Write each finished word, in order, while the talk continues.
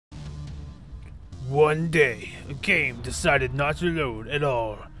One day, a game decided not to load at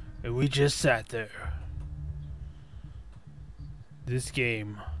all, and we just sat there. This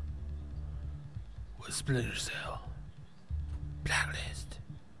game was Splinter Cell Blacklist.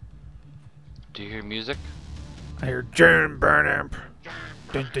 Do you hear music? I hear Jam Burnamp.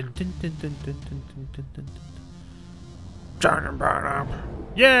 Dun dun dun dun dun dun dun dun dun dun. Jam Burnamp.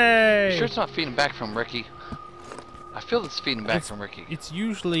 Yay! You sure it's not feeding back from Ricky? I feel it's feeding back from Ricky. It's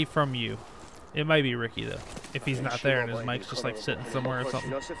usually from you. It might be Ricky though, if he's not there and his mic's just like sitting somewhere or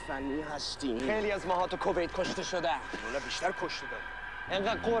something.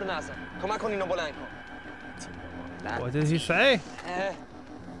 What did he say?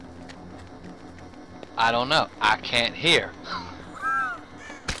 I don't know. I can't hear.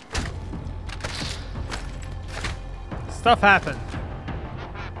 Stuff happened.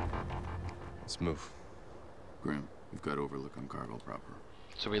 Let's move. Grim, we've got overlook on cargo proper.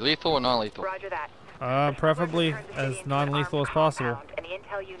 So we lethal or non-lethal? Roger that. Preferably as non-lethal as possible. And the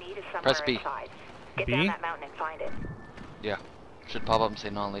intel you need is somewhere Press B. inside. Get B? down that mountain and find it. Yeah. Should pop up and say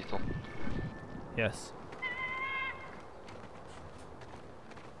non-lethal. Yes.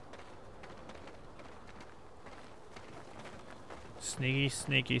 Sneaky,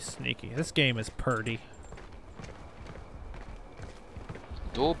 sneaky, sneaky. This game is purty.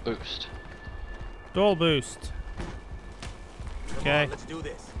 Dual boost. Dual boost. Okay. Let's do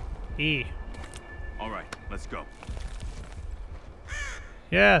this. E. All right, let's go.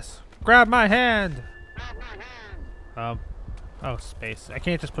 Yes. Grab my hand. Oh, space. I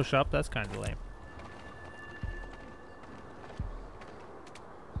can't just push up. That's kind of lame.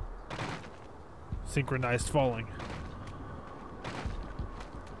 Synchronized falling.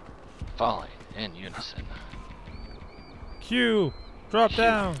 Falling in unison. Q. Drop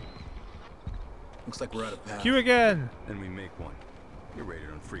down. Looks like we're out of path. Q again. Then we make one. You're ready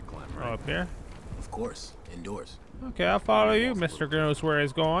to free climb, Oh, right? up here. Of course, indoors. Okay, I'll follow you, Mr. Knows where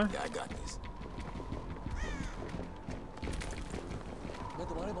he's going. Yeah, I got this.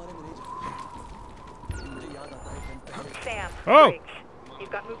 Sam, Oh! Briggs,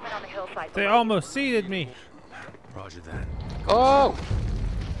 you've got movement on the hillside. They below. almost seated me. Roger that. Oh!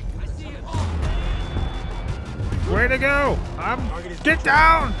 Way to go! Get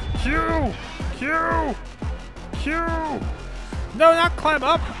down! Q! Q! Q! No, not climb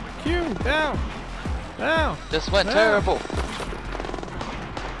up! Q! Down! Down! This went down. terrible.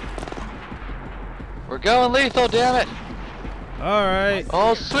 We're going lethal, damn it! Alright.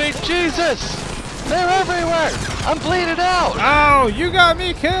 Oh, sweet Jesus! They're everywhere! I'm bleeding out! Oh, you got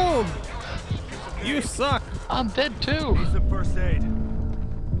me killed! You suck. I'm dead too! Piece of first aid.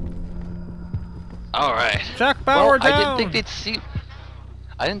 Alright. Jack Bauer down! I didn't think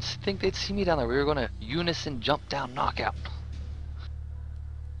they'd see me down there. We were gonna unison jump down knockout.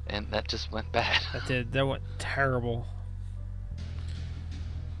 And that just went bad. That went terrible.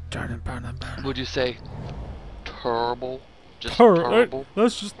 Would you say terrible? Just terrible?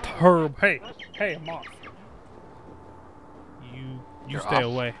 Let's just terrible. Hey, moth. You You're stay off.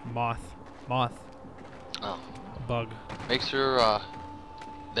 away, moth. Moth. Oh. Bug. Make sure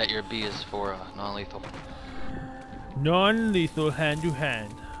that your B is for non-lethal. Non-lethal hand to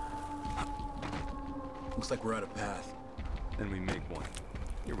hand. Looks like we're out of path. Then we make one.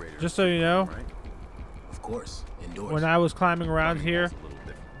 You're ready to Just so you know, right? Of course, indoors. when I was climbing around here, A little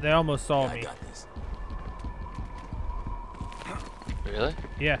different. they almost saw Yeah, I me. got this. Really?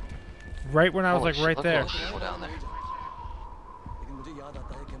 Yeah. Right when I was Holy like shit, right look at there. all those people down there.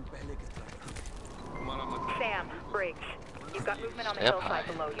 Sam, Briggs, you've got movement on the Step hillside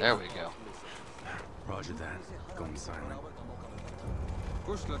high. below you. There we go. Roger that. Going silent.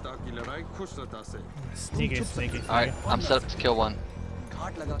 Sneaky, sneaky. Alright, I'm set up to kill one.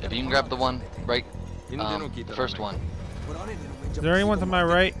 If you can grab the one right, the first one. Is there anyone to my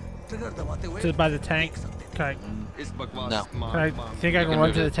right? By the tank? Can I, No. think I can can run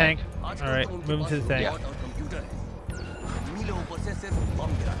move to the to the tank? Alright, moving to the tank. Yeah.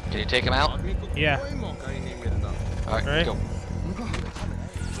 Can you take him out? Yeah. Alright, Alright. go.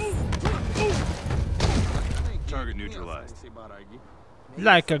 Target neutralized.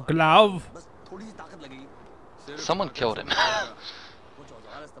 Like a glove. Someone killed him.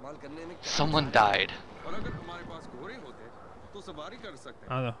 Someone died. I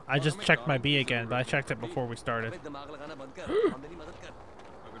don't know. I just checked my B again, but I checked it before we started.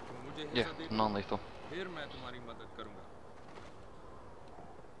 Yeah, non-lethal.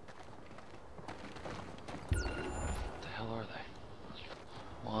 What the hell are they?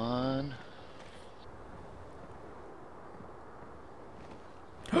 One.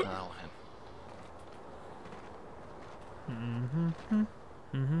 No, I don't want him.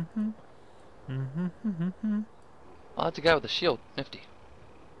 Oh, that's a guy with a shield. Nifty.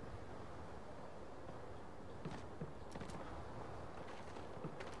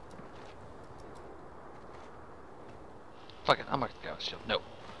 Fuck it, I'll mark the guy with a shield. No.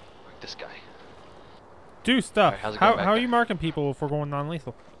 Mark this guy. Do stuff. Alright, how's it going back How are there? you marking people if we're going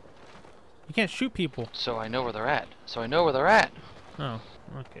non-lethal? You can't shoot people. So I know where they're at. So I know where they're at. Oh,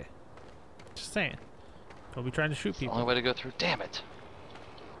 okay. Just saying. Don't be trying to shoot It's the people. only way to go through. Damn it.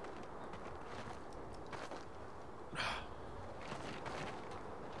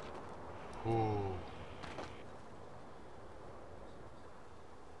 Ooh.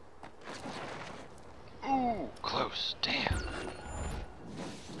 Ooh, close. Damn.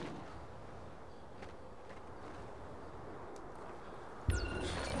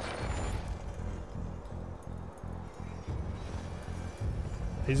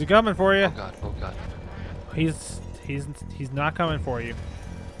 He's coming for you. Oh god, oh god. He's not coming for you.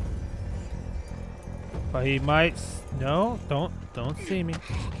 But he might. No, don't see me.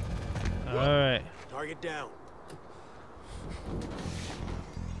 All right. Target down.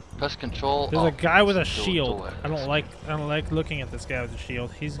 Press control. There's a guy with a shield. away. I don't like looking at this guy with a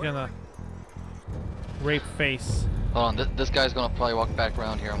shield. He's gonna rape face. Hold on, this guy's gonna probably walk back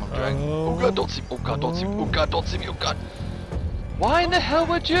around here. I'm gonna drag. Oh god, don't see me. Oh god, don't see me. Oh god, don't see me. Oh god. Why in the hell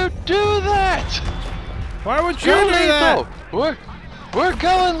would you do that? Why would you Go do that? lethal. We're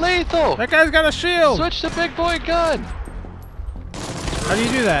going lethal. That guy's got a shield. Switch to big boy gun. How do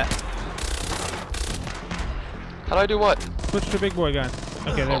you do that? How do I do what? Switch to big boy gun.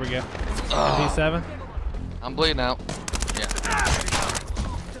 Okay, there we go. D7. I'm bleeding out. Yeah.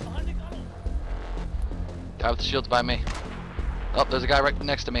 Guy with the shield's by me. Oh, there's a guy right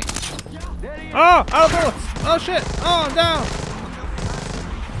next to me. Oh, out of bullets. Oh shit. Oh, I'm down.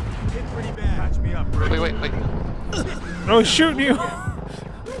 Pretty bad. Patch me up. Wait. Oh, he's shooting you.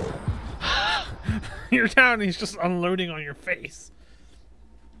 You're down and he's just unloading on your face.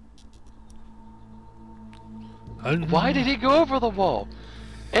 Why did he go over the wall?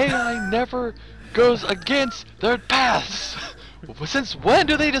 AI never goes against their paths. Since when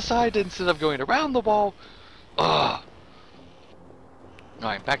do they decide instead of going around the wall? Ugh.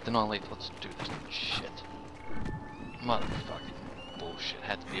 Alright, back to non-lethal. Let's do this shit. Motherfucking bullshit.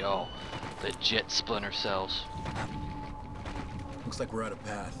 Had to be all legit Splinter Cells. Looks like we're out of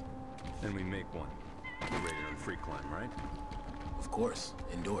path. Then we make one. You're ready on free climb, right? Of course,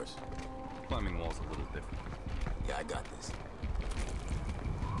 indoors. Climbing walls a little different. Yeah, I got this.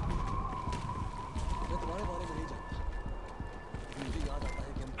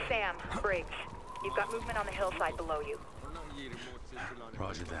 Sam, Briggs, you've got movement on the hillside below you.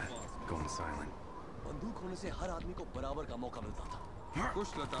 Roger that. Going silent. बंदूक होने से हर आदमी को बराबर का मौका मिलता था।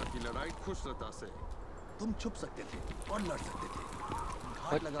 खुशलता की लड़ाई खुशलता से। तुम छुप सकते थे और लड़ सकते थे।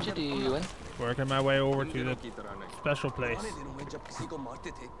 What you doing? Working my way over to the की तरह नहीं। special place. पुराने दिनों में जब किसी को मारते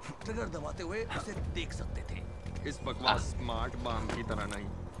थे, ट्रिगर दबाते हुए उसे देख सकते थे। इस बकवास स्मार्ट बम की तरह नहीं।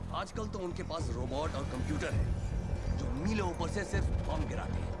 आजकल तो उनके पास रोबोट और कंप्यूटर है, जो मीलों ऊपर से सिर्फ बम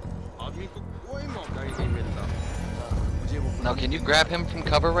गिराते हैं। आदमी को कोई मौका ही नहीं मिलता। मुझे वो Now, can you grab him from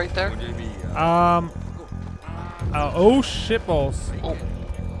cover right there? मुझे भी Oh shit balls. Oh.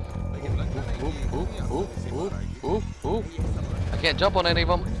 Ooh. I can't jump on any of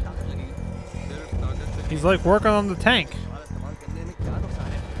them. He's like working on the tank. इस्तेमाल करने में क्या नुकसान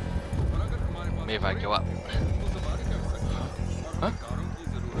है? Maybe if I go up. Huh?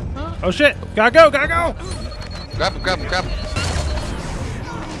 Oh shit! Gotta go! Gotta go! Grab him.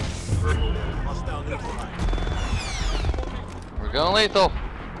 We're going lethal.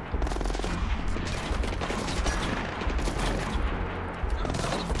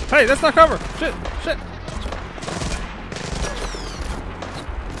 Hey, that's not cover! Shit!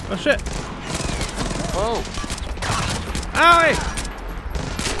 Oh shit! Whoa. Owie!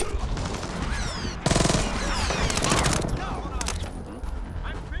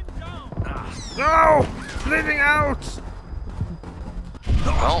 No! Bleeding out!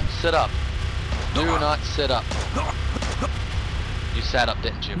 Don't sit up. Do not sit up. You sat up,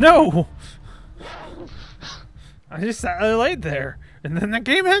 didn't you? No! I laid there, and then the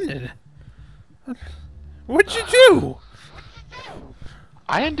game ended. What'd you do?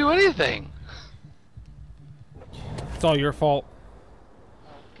 I didn't do anything. It's all your fault.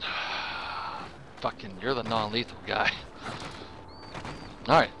 Fucking, you're the non-lethal guy.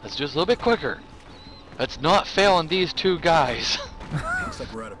 Alright, let's do this a little bit quicker. Let's not fail on these two guys. Looks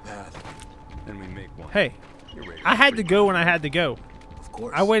like we're out of path. Then we make one. Hey, You're ready I on had free to go when I had to go. Of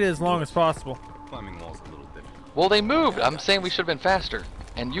course. I waited as long as possible. Climbing walls a little different. Well, they moved. I'm saying we should have been faster.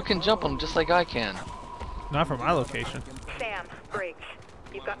 And you can jump them just like I can. Not from my location. Sam, Briggs,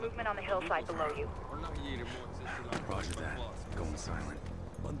 you've You've got movement on the hillside below you. और ना ये remote से चला Roger that. Going silent.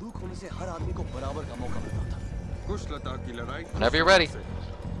 बंदूक होने से हर आदमी को बराबर का मौका मिलता था। कुछ लता की लड़ाई Whenever you're ready.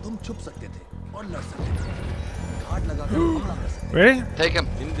 तुम छुप सकते थे और लड़ सकते थे। घाट लगाकर हमला कर सकते थे। Ready? Take him.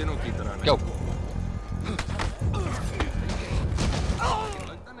 इन दिनों की तरह नहीं। Go.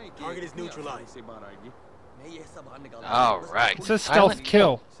 लगता नहीं कि Target is neutralized. से बाहर आएगी। मैं ये सब बाहर निकाल All right. It's a stealth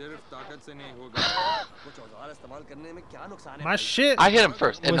kill. सिर्फ ताकत से नहीं होगा। कुछ औजार इस्तेमाल करने में क्या नुकसान है? My shit I hit him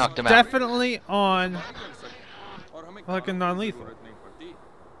first and was knocked him out. definitely on और हमें fucking non-lethal. जरूरत नहीं पड़ती।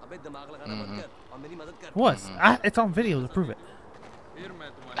 अबे दिमाग लगाना बंद कर और मेरी मदद कर। Was. It's on video to prove it. फिर मैं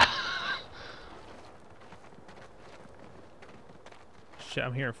तुम्हारी Shit,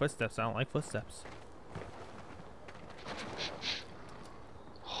 I'm hearing footsteps. I don't like footsteps.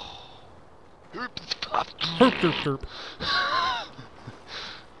 Herp, derp, derp.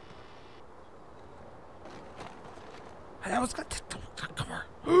 Hey, I was got to cover.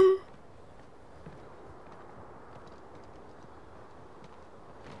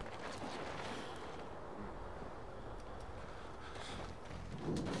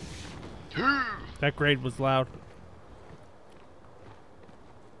 That grade was loud.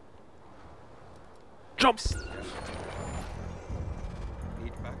 Jumps.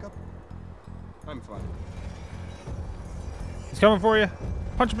 Need backup? I'm fine. He's coming for you.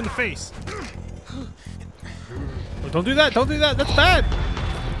 Punch him in the face. Oh, don't do that. Don't do that. That's bad.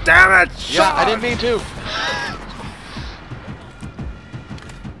 Damn it. Yeah, I didn't mean to.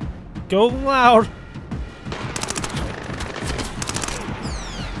 Go loud.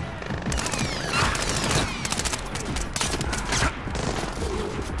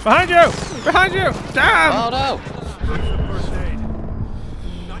 Behind you! Behind you! Damn! Oh no.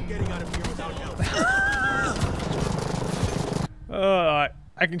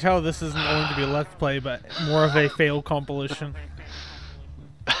 I can tell this isn't going to be a let's play, but more of a fail compilation.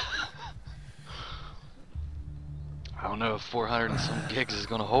 I don't know if 400 and some gigs is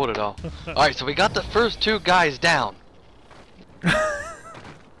gonna hold it all. Alright, so we got the first two guys down.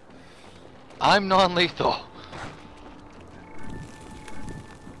 I'm non-lethal.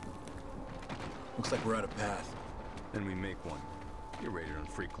 Looks like we're out of path. Then we make one. You're rated on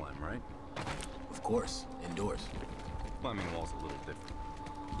free climb, right? Of course, indoors. Climbing wall's a little different.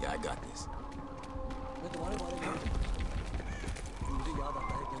 Yeah, I got this.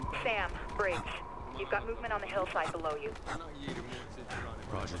 Sam, Briggs. You've got movement on the hillside below you. ना ये remote से चलाने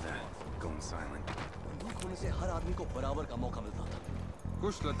Roger that. Going silent. बंदूक होने से हर आदमी को बराबर का मौका मिलता था।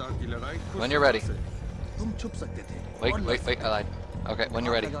 कुछ लता की लड़ाई कुछ When you're ready. से। तुम छुप सकते थे। Wait, और लड़ wait, सकते wait, I lied. Okay, when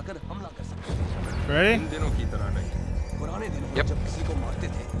you're Ghat ready. लगाकर हमला कर सकते थे। Ready? इन दिनों की तरह नहीं। पुराने दिनों में Yep. जब किसी को मारते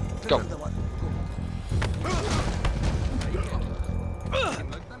थे, Go. फिर दबा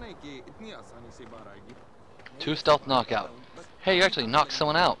लगता नहीं कि इतनी आसानी से बाहर आएगी। 2 stealth knockout. Hey, you actually knocked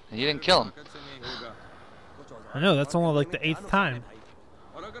someone out and you didn't kill him. ताकत से नहीं होगा। I know, that's only like the 8th time.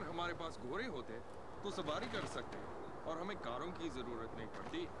 और अगर हमारे पास घोड़े होते तो सवारी कर सकते और हमें कारों की जरूरत नहीं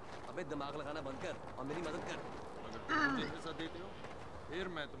पड़ती। अबे दिमाग लगाना बंद कर और मेरी मदद कर। अगर तुम मुझे हिस्सा देते हो फिर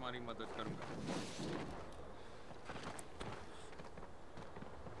मैं तुम्हारी मदद करूंगा।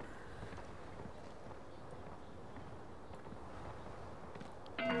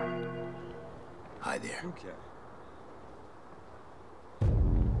 Hi there. क्या?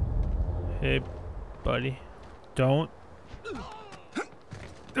 Hey, buddy. Don't.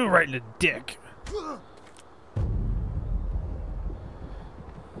 Do right in the dick.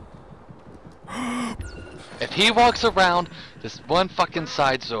 If he walks around this one fucking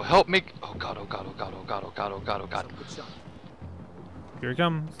side, so help me. Oh god, oh god, oh god, oh god, oh god, oh god, oh god. Here he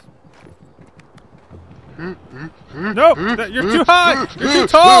comes. No! You're too high! You're too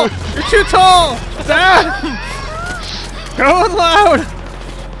tall! You're too tall! Damn! Going loud!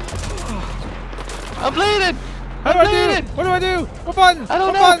 I'm bleeding! How do I do it? What do I do? What button? I don't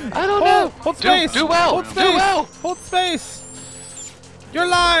What know. button? I don't Hold- know. Hold Do- space. do well. Hold Do space. well. Hold space. You're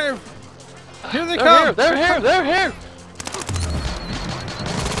live. Here they They're come. here, they're here, they're here!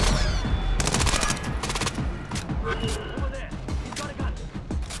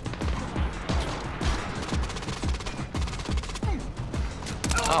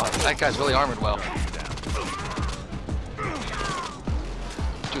 Oh, that guy's really armored well.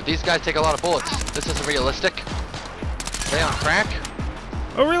 Dude, these guys take a lot of bullets. This isn't realistic. They on crack?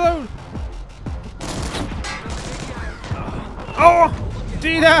 Oh, reload. Oh,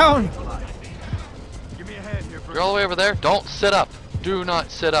 D down. You're all the way over there. Don't sit up. Do not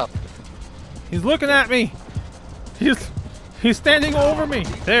sit up. He's looking at me. He's standing over me.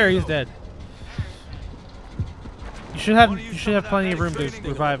 There, he's dead. You should have plenty of room to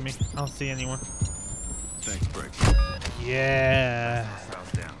revive me. I don't see anyone. Thanks, Briggs. Yeah.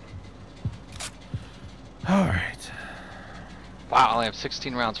 Wow, I only have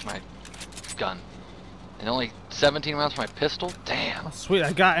 16 rounds for my gun. And only 17 rounds for my pistol? Damn. Oh, sweet,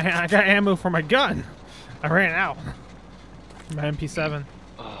 I got ammo for my gun. I ran out. My MP7.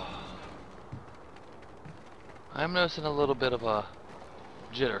 I'm noticing a little bit of a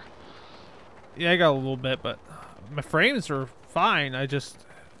jitter. Yeah, I got a little bit, but my frames are fine. It's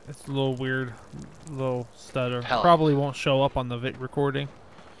a little weird, little stutter. Hell. Probably won't show up on the recording.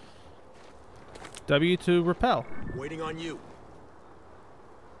 W to repel. Waiting on you.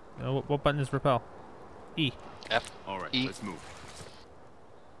 What button is repel? E. F. All right, E. let's move.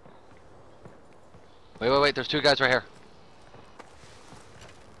 Wait. There's 2 guys right here.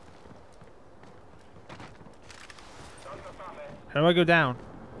 How do I go down?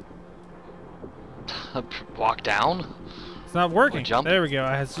 Walk down? It's not working. Or jump? There we go.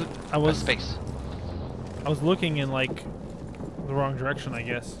 I was Space. I was looking in like the wrong direction, I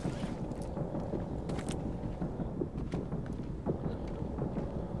guess.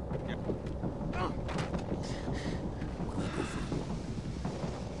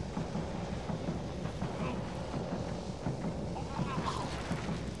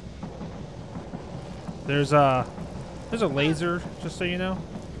 There's a laser, just so you know.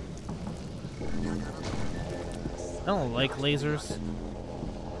 I don't like lasers.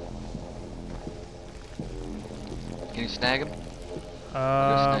 Can you snag him? Go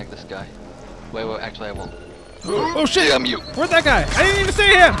snag this guy. Wait, actually I won't. Oh shit! Damn you! Where'd that guy? I didn't even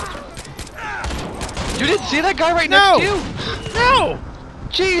see him! You didn't see that guy right No! next to you? No!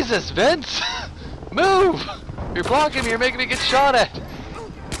 Jesus, Vince! Move! You're blocking me, you're making me get shot at!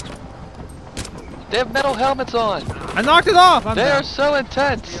 They have metal helmets on! I knocked it off! They are so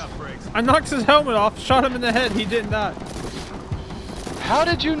intense! I knocked his helmet off, shot him in the head, he did not. How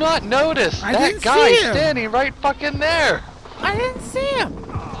did you not notice I that didn't guy see him. standing right fucking there? I didn't see him!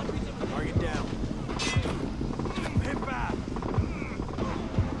 Target down. Hit back.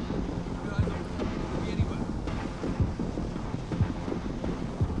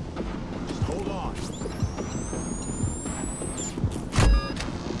 Just hold on.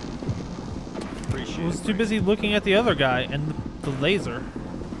 I was too busy looking at the other guy and the laser.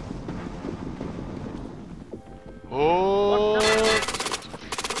 Oh!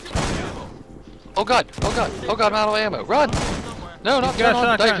 Oh god! Oh god! Oh god! I'm out of ammo! Run! No, not got gun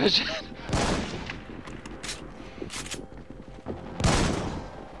on shotgun. night vision.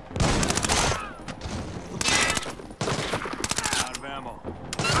 Out of ammo.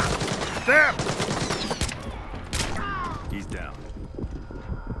 Damn! He's down.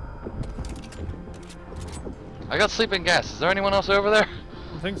 I got sleeping gas. Is there anyone else over there?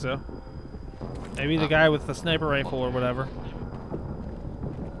 I don't think so. Maybe the guy with the sniper rifle or whatever.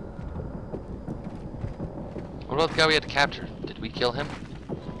 What about the guy we had to capture? Did we kill him?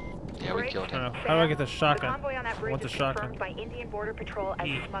 Yeah, we Break. killed I him. don't know. How do I get the The shotgun? convoy on that I bridge want the is shotgun. confirmed by Indian Border Patrol as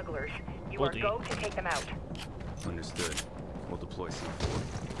E. smugglers. You Hold are E. go to take them out. Understood. We'll deploy C4.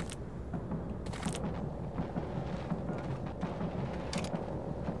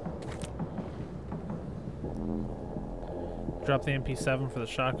 Drop the MP7 for the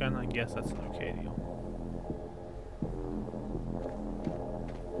shotgun. I guess that's an okay deal.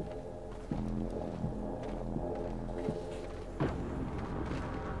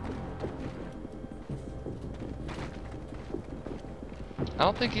 I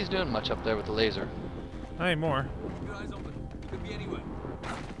don't think he's doing much up there with the laser. Not anymore. Your eyes open. You could be anywhere.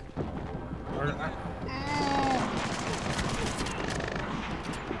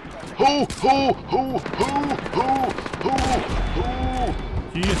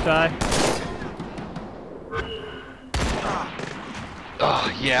 Did you just die?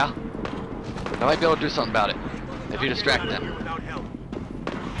 Oh, yeah. I might be able to do something about it. If you distract them.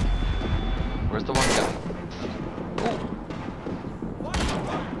 Where's the one guy?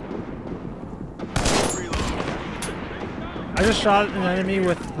 I just shot an enemy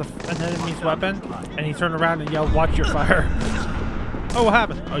with an enemy's weapon, and he turned around and yelled, "Watch your fire!" Oh, what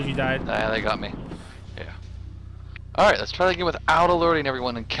happened? Oh, you died. They got me. Yeah. Alright, let's try that again without alerting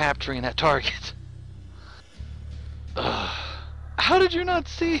everyone and capturing that target. Ugh. How did you not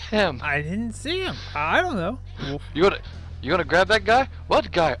see him? I didn't see him. I don't know. You gonna grab that guy?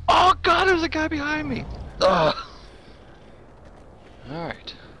 What guy? Oh god, there's a guy behind me. Ugh.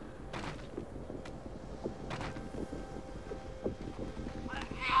 Alright.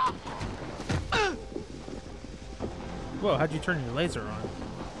 Whoa, how'd you turn your laser on?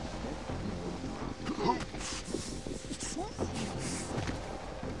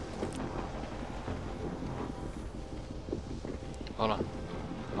 Hold on.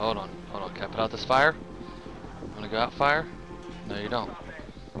 Hold on. Hold on. Can I put out this fire? Wanna go out fire? No, you don't.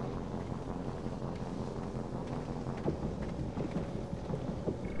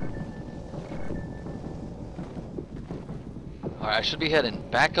 Alright, I should be hidden.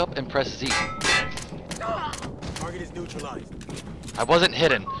 Back up and press Z. Target is neutralized. I wasn't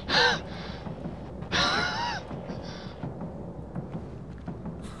hidden.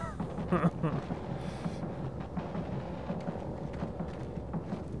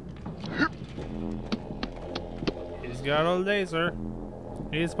 He's got a laser.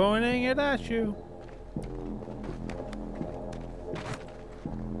 He's pointing it at you.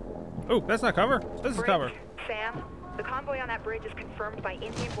 Oh, that's not cover. This is Bridge, cover. Sam, the convoy on that bridge is confirmed by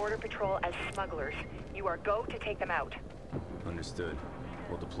Indian Border Patrol as smugglers. You are go to take them out. Understood.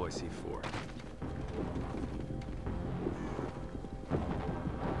 We'll deploy C4.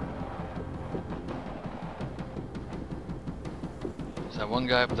 There's that one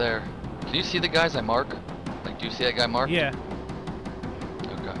guy up there. Can you see the guys I mark? Like, do you see that guy marked? Yeah.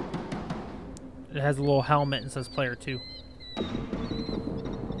 Okay. It has a little helmet and says player 2.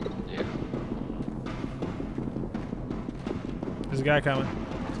 Yeah. There's a guy coming.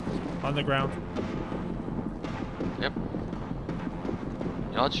 On the ground. Yep.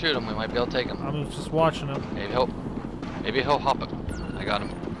 You know, let's shoot him. We might be able to take him. I'm just watching him. Maybe he'll hop it. I got him.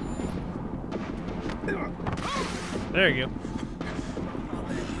 There you go.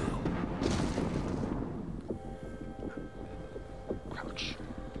 Crouch.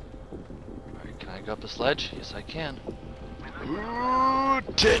 Alright, can I go up the sledge? Yes, I can. Ooh,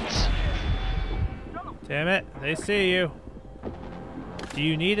 tits! Damn it. They see you. Do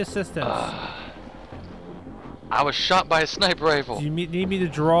you need assistance? I was shot by a sniper rifle. Do you need me to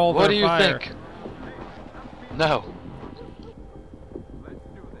draw What their do you fire? think? No.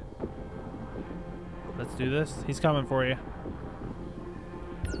 Let's do this. He's coming for you.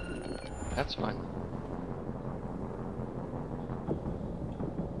 That's fine.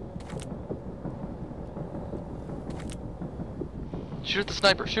 Shoot at the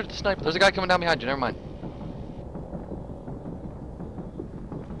sniper. Shoot at the sniper. There's a guy coming down behind you. Never mind.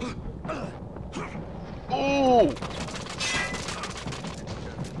 Ooh!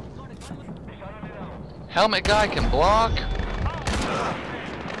 Helmet guy can block.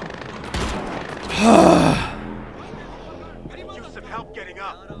 Use some help getting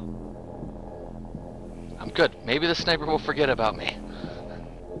up. I'm good. Maybe the sniper will forget about me.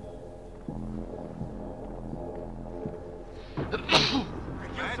 Use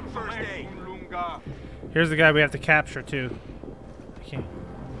some first aid. Here's the guy we have to capture too. I can't.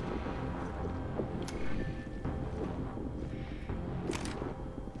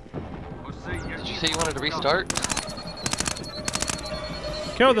 Did you say you wanted to restart?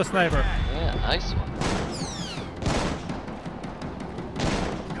 Kill the sniper. Yeah, nice one.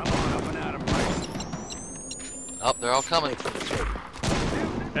 Oh, they're all coming.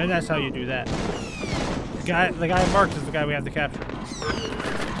 And that's how you do that. The guy marked is the guy we have to capture.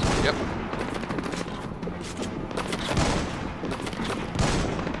 Yep.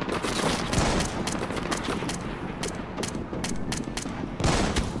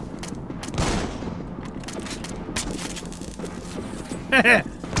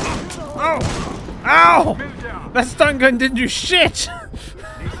 Oh! Ow! That stun gun didn't do shit!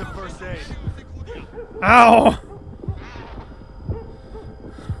 Need some first aid. Ow!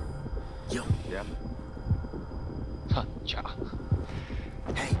 Yo. Yep. Huh, cha.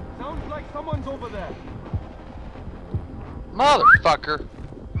 Hey. Sounds like someone's over there. Motherfucker.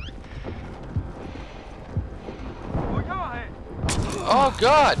 Oh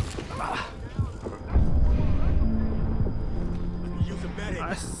god. Use a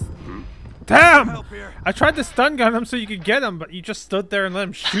medic. Damn! Help here. I tried to stun gun him so you could get him, but you just stood there and let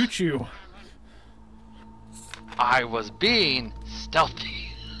him shoot you. I was being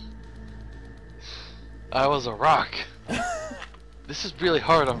stealthy. I was a rock. This is really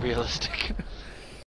hard on realistic.